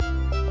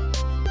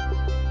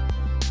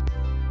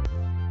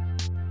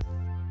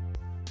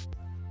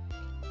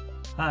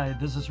Hi,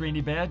 this is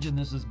Randy Badge, and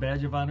this is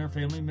Badge of Honor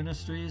Family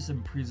Ministries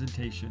and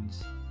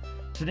Presentations.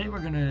 Today we're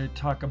going to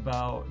talk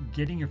about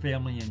getting your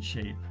family in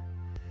shape.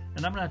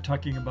 And I'm not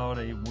talking about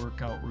a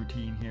workout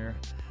routine here.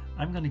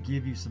 I'm going to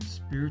give you some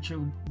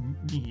spiritual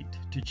meat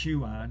to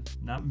chew on,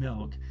 not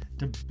milk,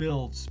 to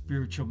build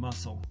spiritual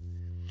muscle.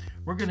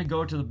 We're going to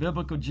go to the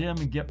biblical gym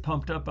and get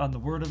pumped up on the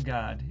Word of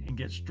God and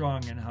get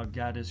strong in how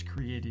God has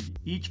created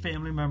each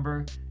family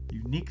member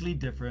uniquely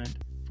different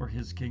for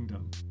His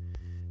kingdom.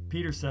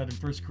 Peter said in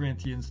 1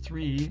 Corinthians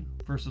 3,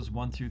 verses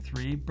 1 through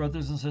 3,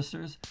 "Brothers and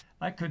sisters,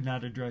 I could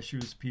not address you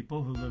as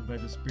people who live by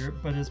the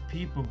Spirit, but as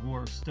people who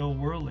are still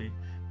worldly,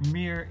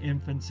 mere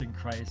infants in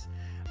Christ.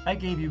 I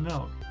gave you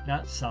milk,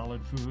 not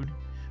solid food,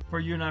 for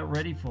you're not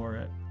ready for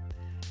it.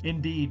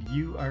 Indeed,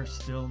 you are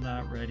still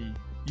not ready.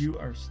 You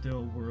are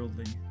still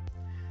worldly."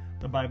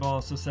 The Bible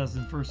also says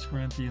in 1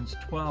 Corinthians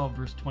 12,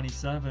 verse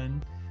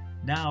 27,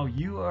 "Now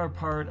you are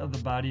part of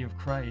the body of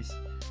Christ,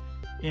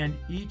 and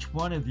each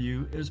one of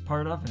you is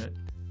part of it."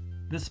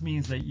 This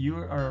means that you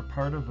are a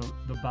part of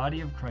the body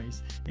of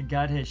Christ, and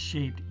God has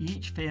shaped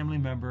each family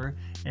member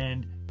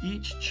and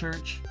each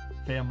church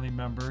family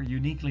member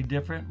uniquely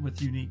different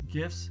with unique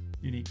gifts,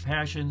 unique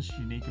passions,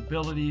 unique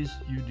abilities,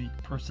 unique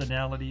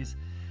personalities,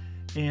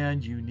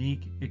 and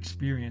unique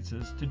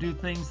experiences to do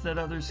things that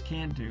others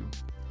can't do.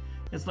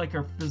 It's like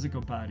our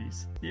physical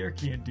bodies. The ear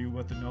can't do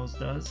what the nose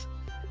does.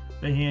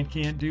 The hand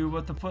can't do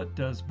what the foot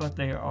does, but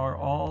they are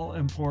all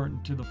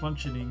important to the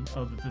functioning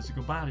of the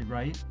physical body,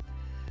 right?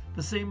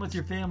 The same with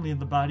your family in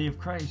the body of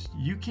Christ.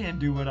 You can't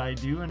do what I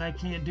do, and I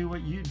can't do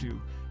what you do.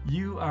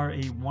 You are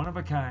a one of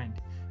a kind.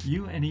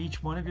 You and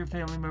each one of your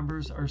family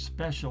members are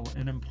special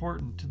and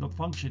important to the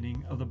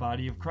functioning of the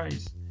body of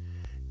Christ.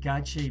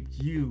 God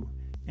shaped you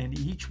and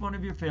each one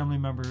of your family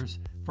members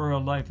for a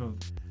life of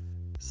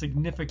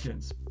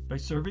significance by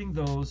serving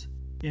those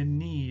in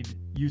need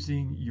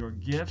using your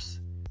gifts,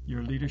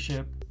 your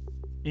leadership,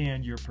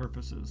 and your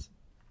purposes.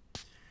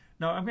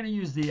 Now, I'm going to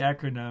use the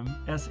acronym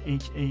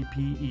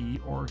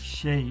SHAPE, or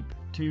SHAPE,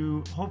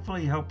 to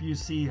hopefully help you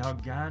see how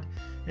God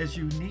has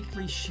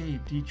uniquely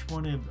shaped each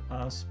one of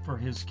us for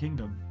His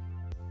kingdom.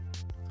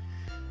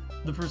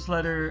 The first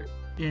letter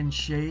in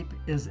SHAPE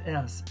is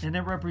S, and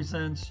it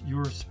represents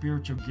your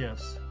spiritual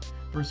gifts.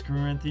 1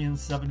 Corinthians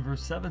 7,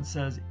 verse 7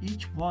 says,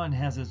 "Each one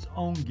has its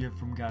own gift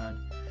from God.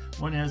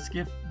 One has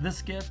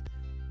this gift,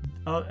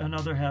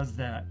 another has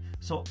that."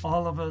 So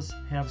all of us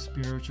have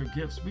spiritual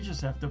gifts. We just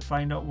have to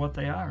find out what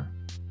they are.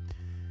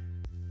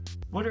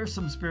 What are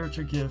some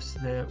spiritual gifts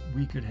that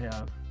we could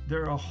have?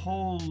 There are a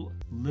whole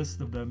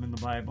list of them in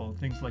the Bible.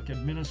 Things like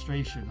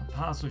administration,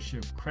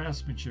 apostleship,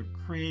 craftsmanship,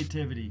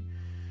 creativity,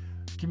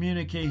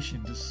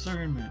 communication,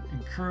 discernment,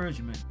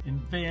 encouragement,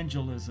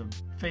 evangelism,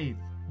 faith,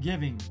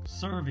 giving,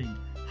 serving,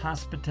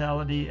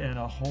 hospitality, and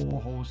a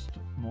whole host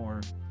more.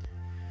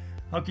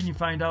 How can you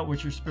find out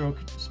what your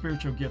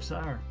spiritual gifts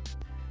are?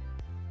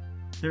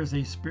 There's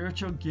a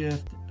spiritual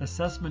gift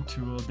assessment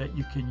tool that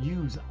you can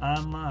use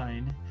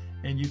online,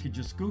 and you could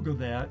just Google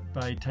that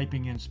by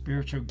typing in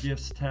spiritual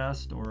gifts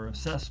test or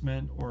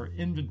assessment or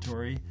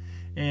inventory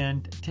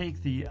and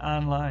take the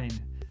online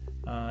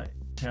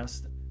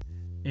test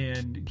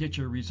and get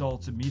your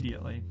results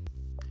immediately.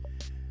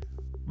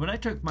 When I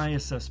took my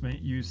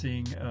assessment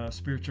using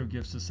spiritual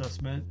gifts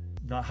assessment,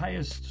 the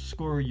highest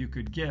score you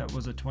could get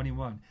was a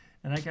 21,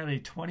 and I got a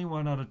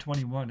 21 out of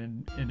 21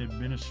 in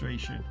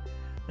administration.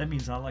 That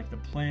means I like to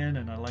plan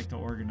and I like to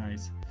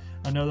organize.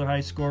 Another high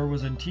score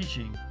was in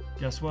teaching.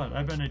 Guess what?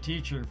 I've been a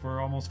teacher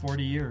for almost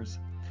 40 years.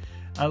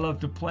 I love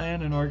to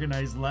plan and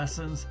organize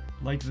lessons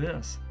like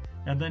this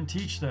and then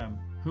teach them.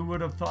 Who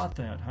would have thought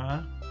that,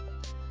 huh?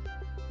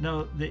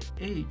 Now, the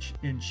H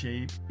in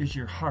SHAPE is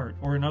your heart,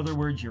 or in other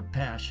words, your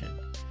passion.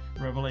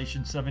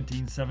 Revelation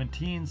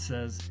 17:17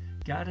 says,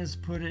 "God has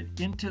put it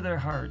into their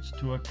hearts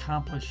to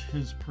accomplish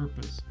His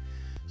purpose."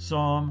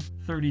 Psalm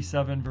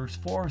 37 verse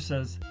 4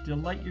 says,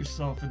 "Delight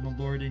yourself in the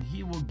Lord, and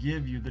He will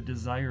give you the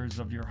desires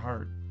of your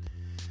heart."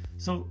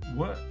 So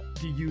what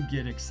do you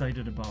get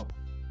excited about?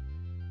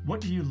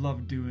 What do you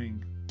love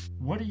doing?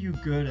 What are you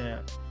good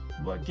at?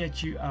 What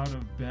gets you out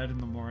of bed in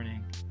the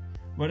morning?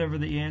 Whatever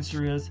the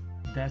answer is,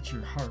 that's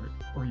your heart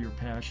or your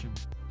passion.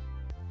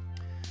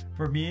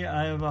 For me,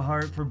 I have a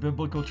heart for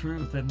biblical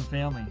truth and the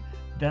family.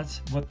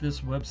 That's what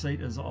this website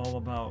is all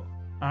about.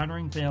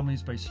 Honoring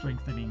families by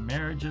strengthening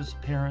marriages,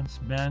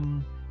 parents,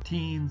 men,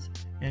 teens,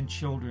 and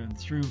children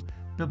through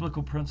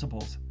biblical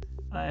principles.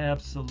 I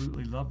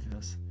absolutely love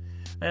this.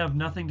 I have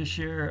nothing to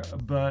share,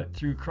 but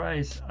through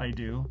Christ I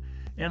do.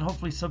 And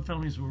hopefully some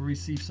families will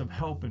receive some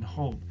help and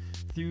hope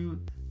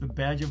through the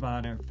Badge of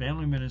Honor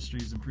Family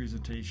Ministries and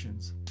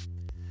Presentations.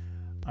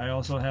 I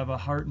also have a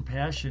heart and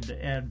passion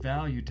to add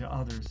value to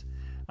others.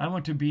 I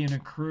want to be an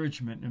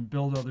encouragement and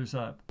build others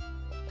up.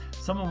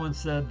 Someone once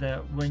said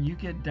that when you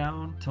get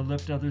down to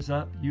lift others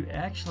up, you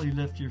actually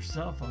lift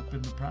yourself up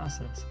in the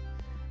process.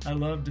 I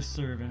love to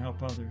serve and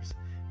help others.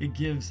 It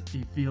gives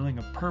a feeling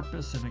of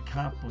purpose and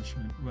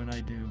accomplishment when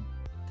I do.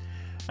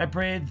 I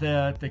pray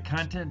that the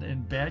content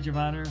and Badge of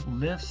Honor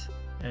lifts,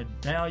 adds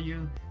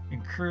value,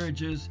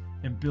 encourages,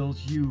 and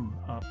builds you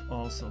up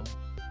also.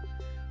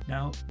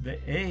 Now, the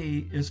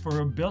A is for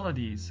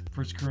abilities.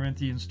 1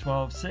 Corinthians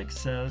 12:6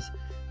 says,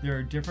 there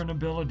are different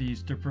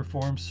abilities to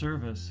perform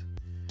service.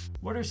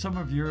 What are some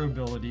of your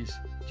abilities?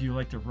 Do you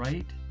like to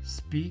write,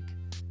 speak,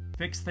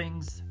 fix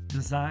things,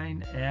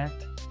 design,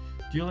 act?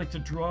 Do you like to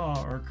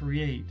draw or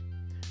create?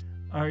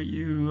 Are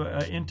you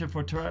into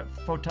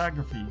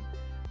photography,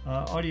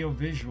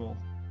 audiovisual,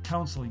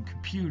 counseling,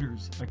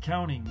 computers,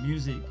 accounting,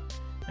 music,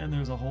 and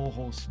there's a whole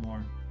host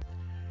more.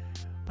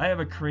 I have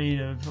a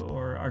creative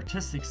or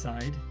artistic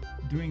side.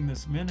 Doing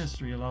this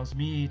ministry allows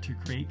me to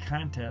create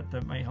content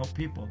that might help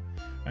people.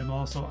 I'm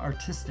also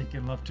artistic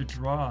and love to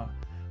draw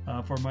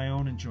for my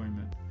own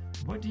enjoyment.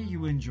 What do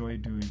you enjoy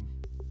doing?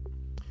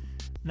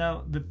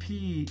 Now, the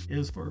P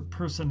is for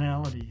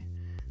personality.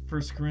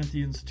 1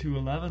 Corinthians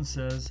 2:11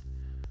 says,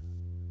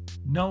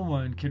 no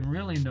one can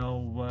really know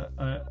what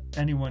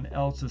anyone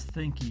else is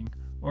thinking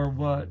or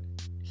what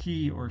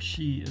he or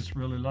she is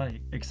really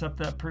like, except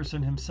that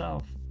person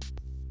himself.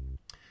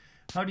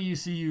 How do you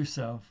see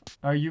yourself?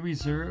 Are you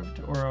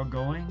reserved or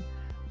outgoing?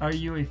 Are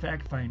you a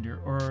fact finder,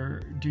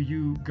 or do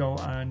you go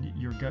on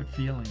your gut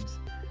feelings?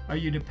 Are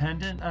you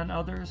dependent on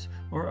others,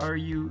 or are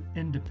you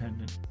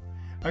independent?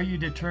 Are you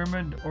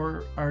determined,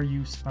 or are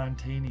you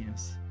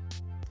spontaneous?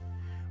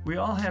 We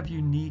all have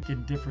unique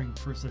and differing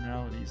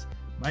personalities.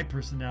 My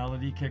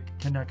personality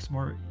connects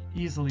more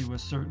easily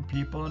with certain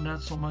people and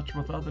not so much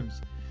with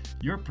others.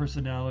 Your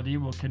personality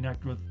will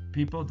connect with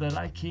people that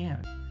I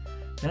can't.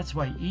 That's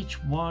why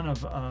each one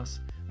of us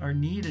are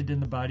needed in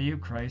the body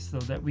of Christ so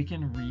that we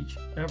can reach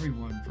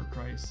everyone for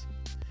Christ.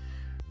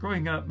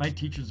 Growing up, my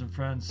teachers and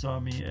friends saw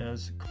me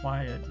as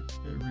quiet,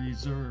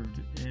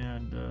 reserved,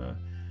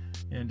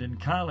 and in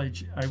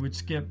college, I would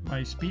skip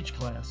my speech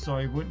class so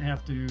I wouldn't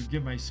have to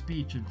give my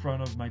speech in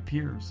front of my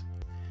peers.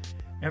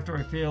 After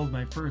I failed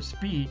my first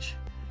speech,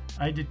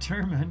 I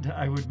determined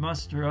I would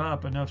muster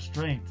up enough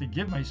strength to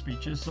give my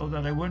speeches so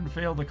that I wouldn't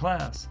fail the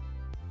class.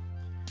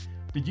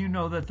 Did you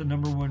know that the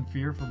number one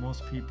fear for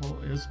most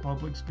people is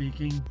public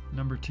speaking?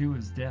 Number 2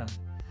 is death.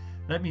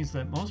 That means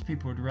that most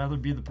people would rather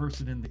be the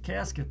person in the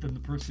casket than the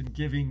person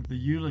giving the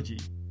eulogy.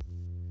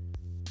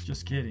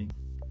 Just kidding.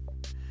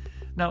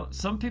 Now,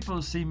 some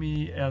people see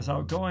me as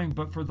outgoing,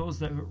 but for those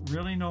that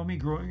really know me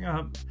growing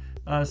up,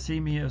 see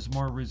me as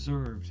more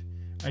reserved.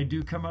 I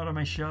do come out of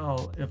my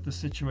shell if the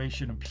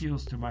situation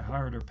appeals to my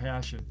heart or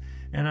passion,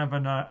 and I have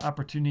an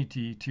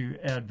opportunity to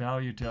add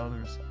value to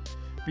others.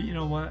 But you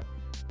know what?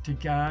 To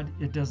God,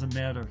 it doesn't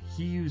matter.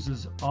 He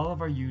uses all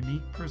of our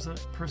unique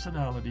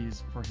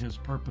personalities for His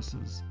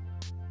purposes.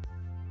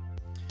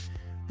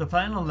 The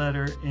final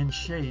letter in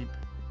shape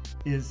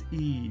is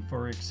E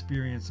for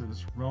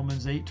experiences.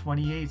 Romans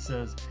 8:28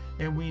 says,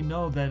 and we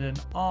know that in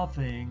all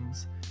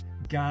things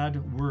God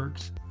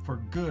works for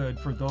good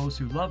for those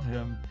who love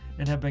Him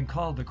and have been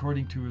called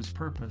according to His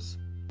purpose.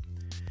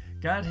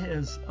 God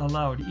has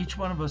allowed each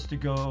one of us to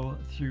go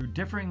through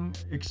differing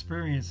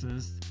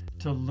experiences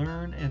to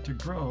learn and to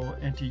grow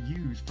and to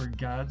use for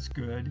God's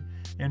good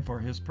and for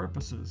His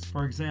purposes.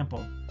 For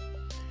example,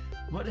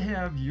 what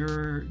have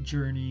your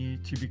journey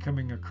to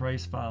becoming a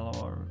Christ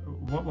follower?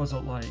 What was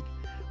it like?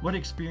 What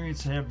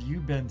experience have you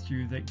been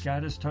through that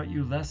God has taught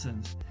you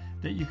lessons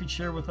that you could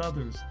share with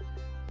others?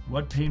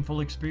 What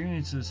painful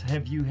experiences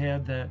have you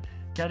had that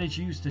God has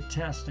used to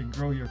test and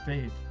grow your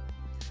faith?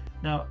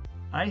 Now,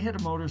 I hit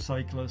a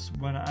motorcyclist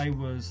when I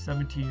was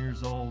 17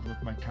 years old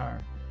with my car.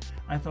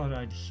 I thought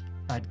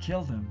I'd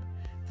killed him.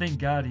 Thank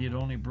God he had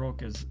only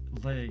broke his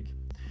leg.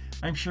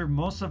 I'm sure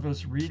most of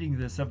us reading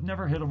this have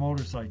never hit a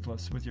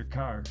motorcyclist with your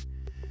car.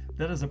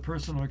 That is a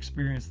personal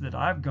experience that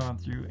I've gone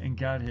through, and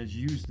God has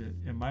used it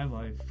in my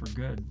life for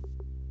good.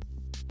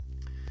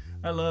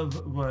 I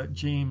love what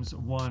James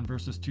 1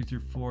 verses 2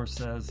 through 4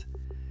 says.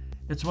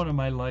 It's one of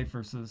my life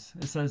verses.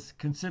 It says,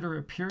 consider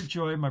it pure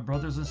joy, my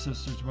brothers and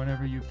sisters,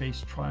 whenever you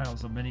face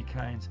trials of many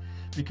kinds,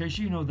 because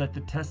you know that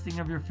the testing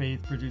of your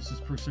faith produces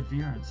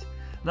perseverance.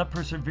 Let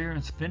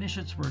perseverance finish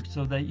its work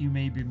so that you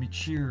may be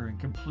mature and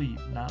complete,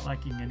 not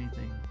lacking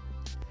anything.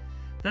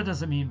 That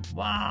doesn't mean,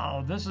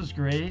 wow, this is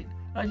great.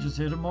 I just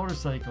hit a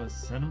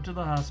motorcyclist, sent him to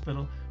the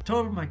hospital,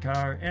 totaled my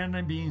car, and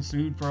I'm being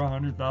sued for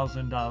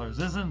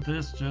 $100,000. Isn't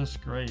this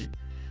just great?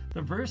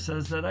 The verse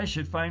says that I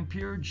should find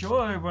pure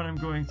joy when I'm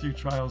going through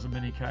trials of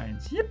many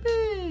kinds.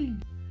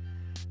 Yippee!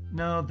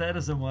 No, that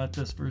isn't what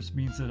this verse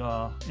means at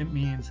all. It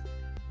means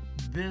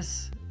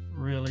this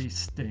really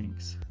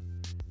stinks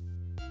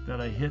that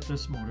I hit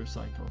this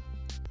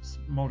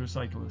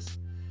motorcyclist.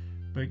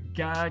 But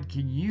God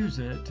can use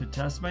it to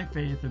test my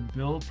faith and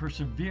build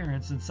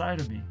perseverance inside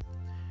of me.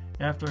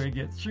 After I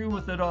get through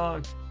with it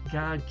all,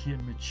 God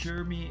can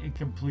mature me and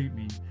complete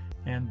me.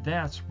 And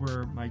that's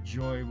where my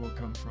joy will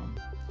come from.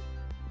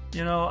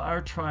 You know,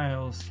 our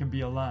trials can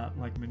be a lot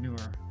like manure.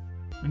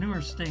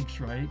 Manure stinks,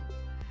 right?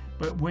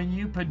 But when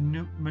you put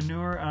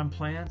manure on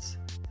plants,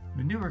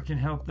 manure can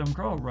help them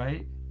grow,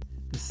 right?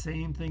 The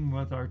same thing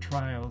with our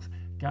trials.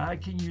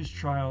 God can use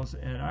trials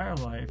in our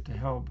life to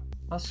help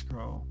us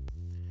grow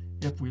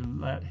if we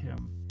let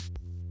Him.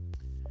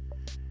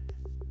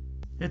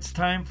 It's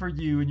time for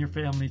you and your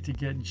family to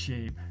get in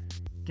shape.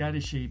 God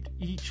has shaped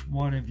each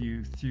one of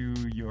you through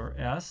your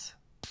S,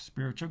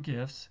 spiritual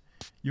gifts,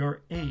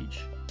 your H,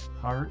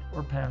 heart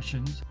or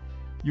passions,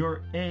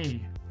 your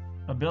A,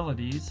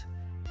 abilities,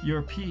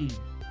 your P,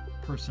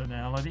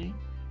 personality,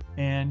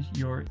 and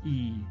your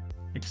E,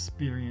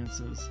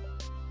 experiences.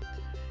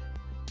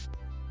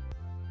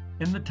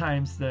 In the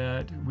times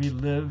that we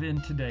live in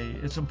today,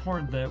 it's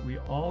important that we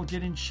all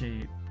get in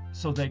shape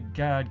so that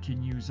God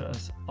can use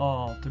us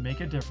all to make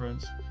a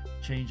difference,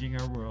 changing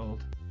our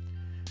world.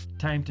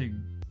 Time to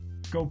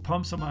go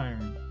pump some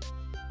iron.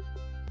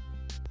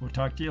 We'll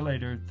talk to you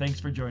later. Thanks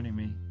for joining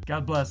me.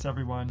 God bless,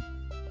 everyone.